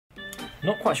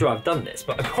Not quite sure I've done this,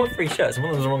 but I got 3 shirts and one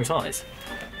of them's the wrong size.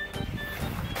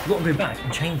 I've got to go back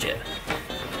and change it.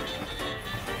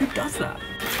 Who does that?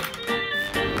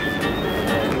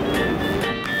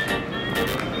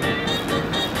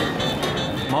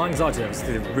 My anxiety level is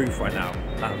through the roof right now.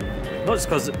 Not just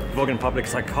because vlogging in public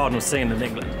is like cardinal sin in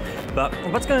England, but I'm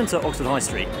about to go into Oxford High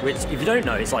Street, which, if you don't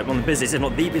know, is like one of the busiest, if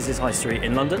not the busiest high street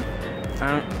in London.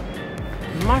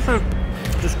 Massive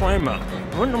disclaimer, I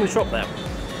wouldn't normally shop there,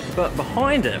 but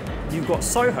behind it, you've got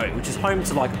Soho, which is home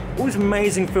to like all these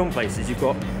amazing film places. You've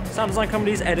got sound design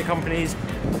companies, edit companies.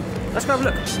 Let's go have a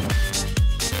look.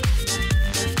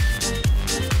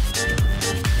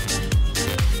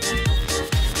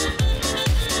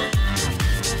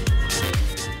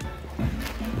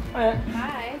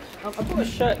 Hi. I bought a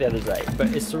shirt the other day,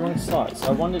 but it's the wrong size, so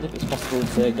I wondered if it's possible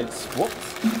to get it swapped.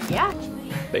 Yeah.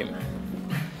 Boom.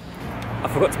 I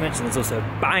forgot to mention there's also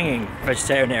a banging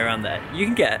vegetarian area around there. You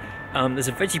can get, there's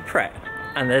a veggie prep,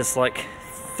 and there's like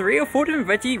 3 or 4 different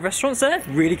veggie restaurants there,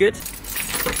 really good.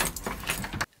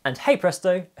 And hey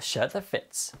presto, a shirt that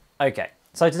fits. Okay,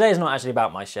 so today is not actually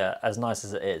about my shirt, as nice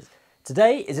as it is.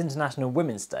 Today is International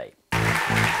Women's Day.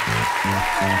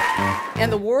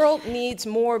 And the world needs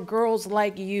more girls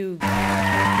like you.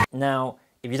 Now,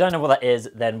 if you don't know what that is,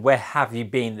 then where have you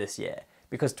been this year?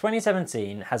 Because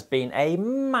 2017 has been a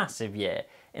massive year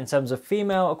in terms of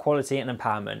female equality and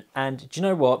empowerment. And do you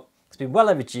know what? It's been well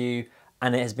overdue,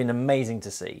 and it has been amazing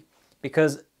to see.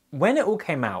 Because when it all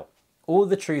came out, all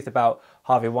the truth about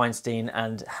Harvey Weinstein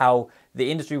and how the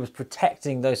industry was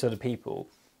protecting those sort of people,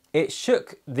 it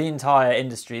shook the entire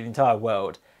industry, the entire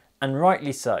world, and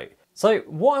rightly so. So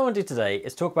what I want to do today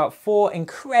is talk about 4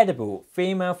 incredible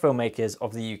female filmmakers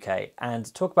of the UK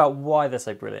and talk about why they're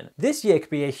so brilliant. This year could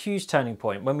be a huge turning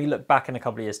point when we look back in a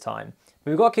couple of years' time.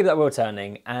 But we've got to keep that wheel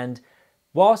turning, and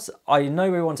whilst I know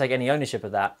we won't take any ownership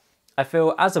of that, I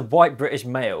feel as a white British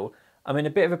male, I'm in a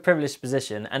bit of a privileged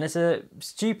position, and it's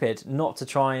stupid not to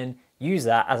try and use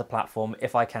that as a platform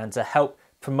if I can to help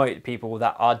promote people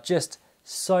that are just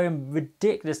so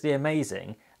ridiculously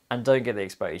amazing and don't get the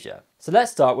exposure. So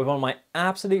let's start with one of my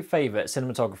absolute favourite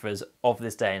cinematographers of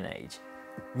this day and age,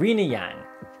 Rina Yang.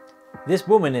 This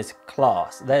woman is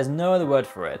class, there's no other word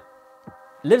for it.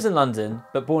 Lives in London,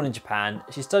 but born in Japan.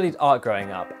 She studied art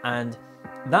growing up, and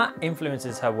that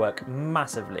influences her work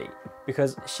massively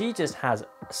because she just has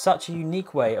such a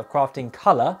unique way of crafting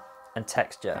colour and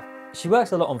texture. She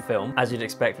works a lot on film, as you'd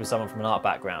expect with someone from an art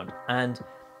background, and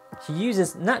she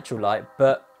uses natural light,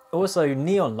 but also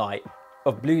neon light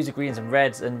of blues, greens and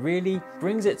reds, and really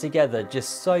brings it together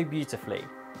just so beautifully.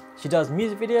 She does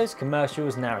music videos,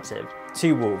 commercials, narrative.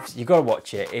 Two Wolves, you gotta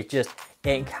watch it. It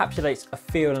encapsulates a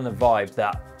feel and a vibe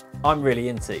that I'm really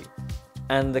into.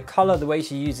 And the colour, the way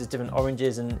she uses different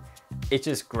oranges, and it's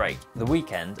just great. The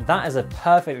Weeknd, that is a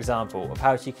perfect example of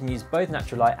how she can use both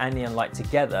natural light and neon light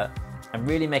together and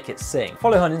really make it sing.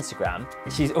 Follow her on Instagram.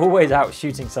 She's always out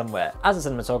shooting somewhere. As a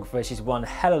cinematographer, she's won a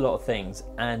hell of a lot of things,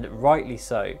 and rightly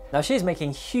so. Now she's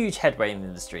making huge headway in the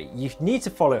industry. You need to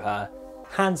follow her,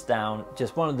 hands down,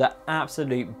 just one of the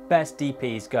absolute best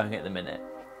DPs going at the minute.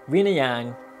 Rina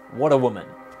Yang, what a woman.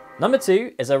 Number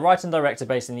 2 is a writer and director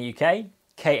based in the UK,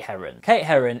 Kate Herron. Kate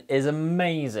Herron is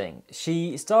amazing.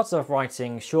 She started off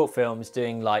writing short films,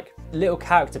 doing like little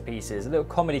character pieces, little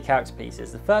comedy character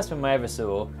pieces. The first film I ever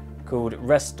saw, called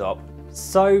Rest Stop,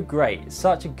 so great,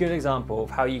 such a good example of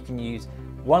how you can use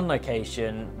one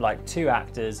location, like 2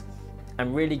 actors,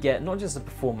 and really get not just a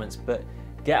performance, but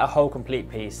get a whole complete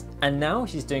piece. And now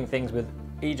she's doing things with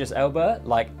Idris Elba,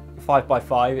 like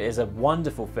 5x5 is a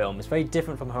wonderful film. It's very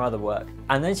different from her other work.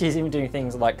 And then she's even doing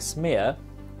things like Smear,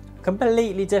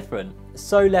 completely different,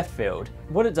 so left field.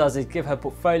 What it does is give her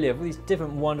portfolio of all these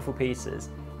different wonderful pieces.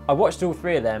 I watched all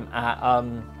 3 of them at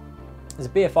there's a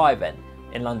BFI event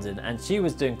in London, and she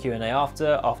was doing Q&A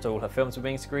after all her films were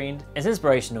being screened. It's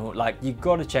inspirational, like you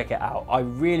gotta check it out. I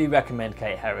really recommend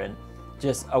Kate Herron.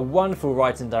 Just a wonderful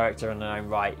writer and director in her own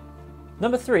right.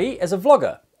 Number 3 is a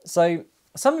vlogger. So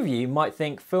some of you might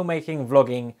think filmmaking and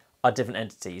vlogging are different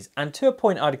entities, and to a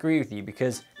point I'd agree with you,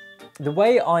 because the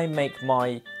way I make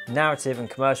my narrative and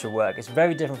commercial work is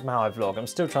very different from how I vlog. I'm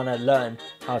still trying to learn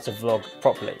how to vlog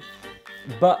properly.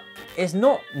 But it's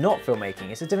not filmmaking,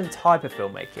 it's a different type of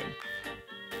filmmaking.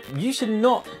 You should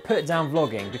not put down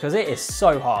vlogging because it is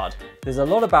so hard. There's a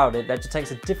lot about it that just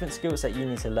takes a different skill set you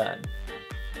need to learn.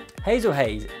 Hazel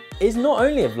Hayes is not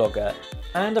only a vlogger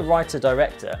and a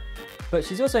writer-director, but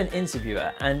she's also an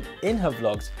interviewer, and in her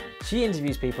vlogs, she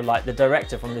interviews people like the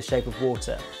director from The Shape of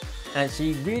Water, and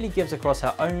she really gives across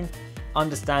her own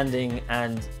understanding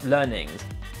and learnings.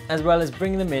 as well as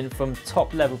bringing them in from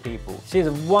top level people. She's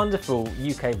a wonderful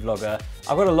UK vlogger.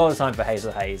 I've got a lot of time for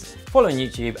Hazel Hayes. Follow on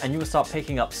YouTube and you will start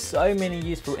picking up so many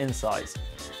useful insights.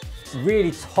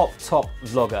 Really top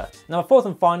vlogger. Now my fourth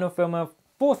and final female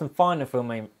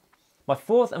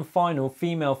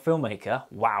filmmaker,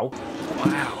 wow.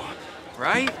 Wow,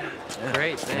 right? Yeah,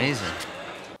 great, thanks. Amazing.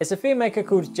 It's a filmmaker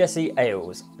called Jessie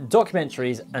Ailes,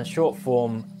 documentaries and short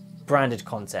form branded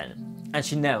content, and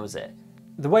she nails it.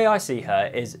 The way I see her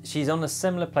is she's on a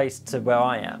similar place to where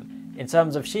I am, in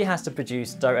terms of she has to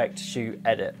produce, direct, shoot,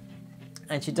 edit,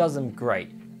 and she does them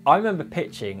great. I remember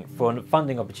pitching for a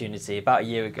funding opportunity about a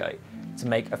year ago to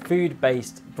make a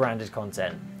food-based branded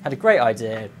content. Had a great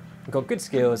idea, got good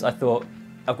skills, I thought,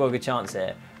 I've got a good chance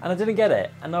here, and I didn't get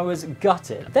it, and I was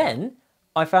gutted. Then,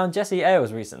 I found Jessie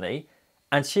Ailes recently,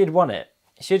 and she had won it.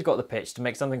 She had got the pitch to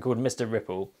make something called Mr.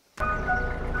 Ripple.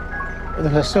 There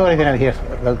was a story going out here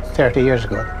about 30 years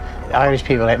ago. The Irish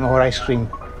people ate more ice cream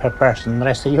per person than the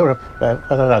rest of Europe, but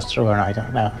whether that's true or not, I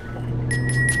don't know.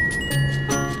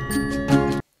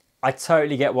 I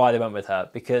totally get why they went with her,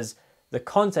 because the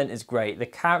content is great, the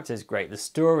character is great, the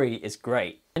story is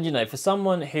great. And you know, for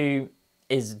someone who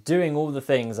is doing all the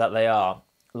things that they are,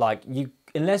 like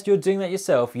unless you're doing that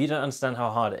yourself, you don't understand how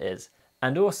hard it is.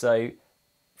 And also,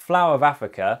 Flower of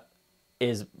Africa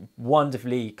is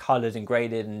wonderfully coloured and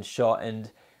graded and shot,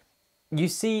 and you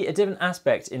see a different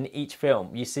aspect in each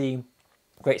film. You see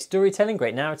great storytelling,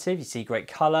 great narrative, you see great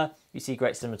colour, you see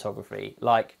great cinematography.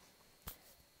 Like,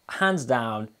 hands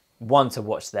down, one to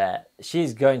watch there.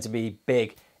 She's going to be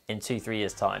big in 2-3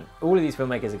 years time. All of these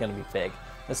filmmakers are going to be big.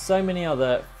 There's so many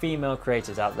other female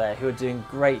creators out there who are doing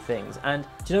great things, and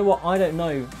do you know what? I don't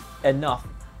know enough,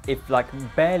 if like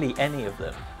barely any of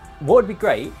them. What would be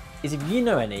great is if you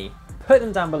know any, put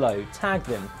them down below, tag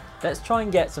them. Let's try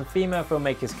and get some female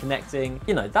filmmakers connecting.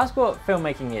 You know, that's what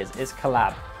filmmaking is, it's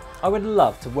collab. I would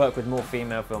love to work with more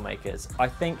female filmmakers. I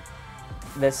think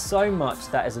there's so much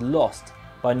that is lost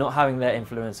by not having their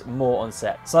influence more on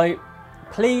set. So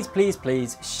please, please,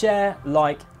 please share,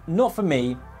 like, not for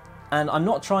me, and I'm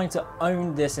not trying to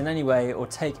own this in any way or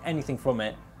take anything from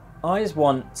it. I just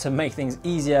want to make things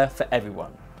easier for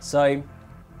everyone. So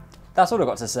that's all I've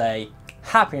got to say.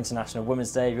 Happy International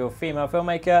Women's Day if you're a female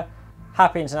filmmaker.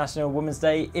 Happy International Women's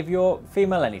Day if you're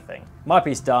female anything. My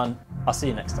piece done. I'll see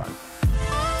you next time.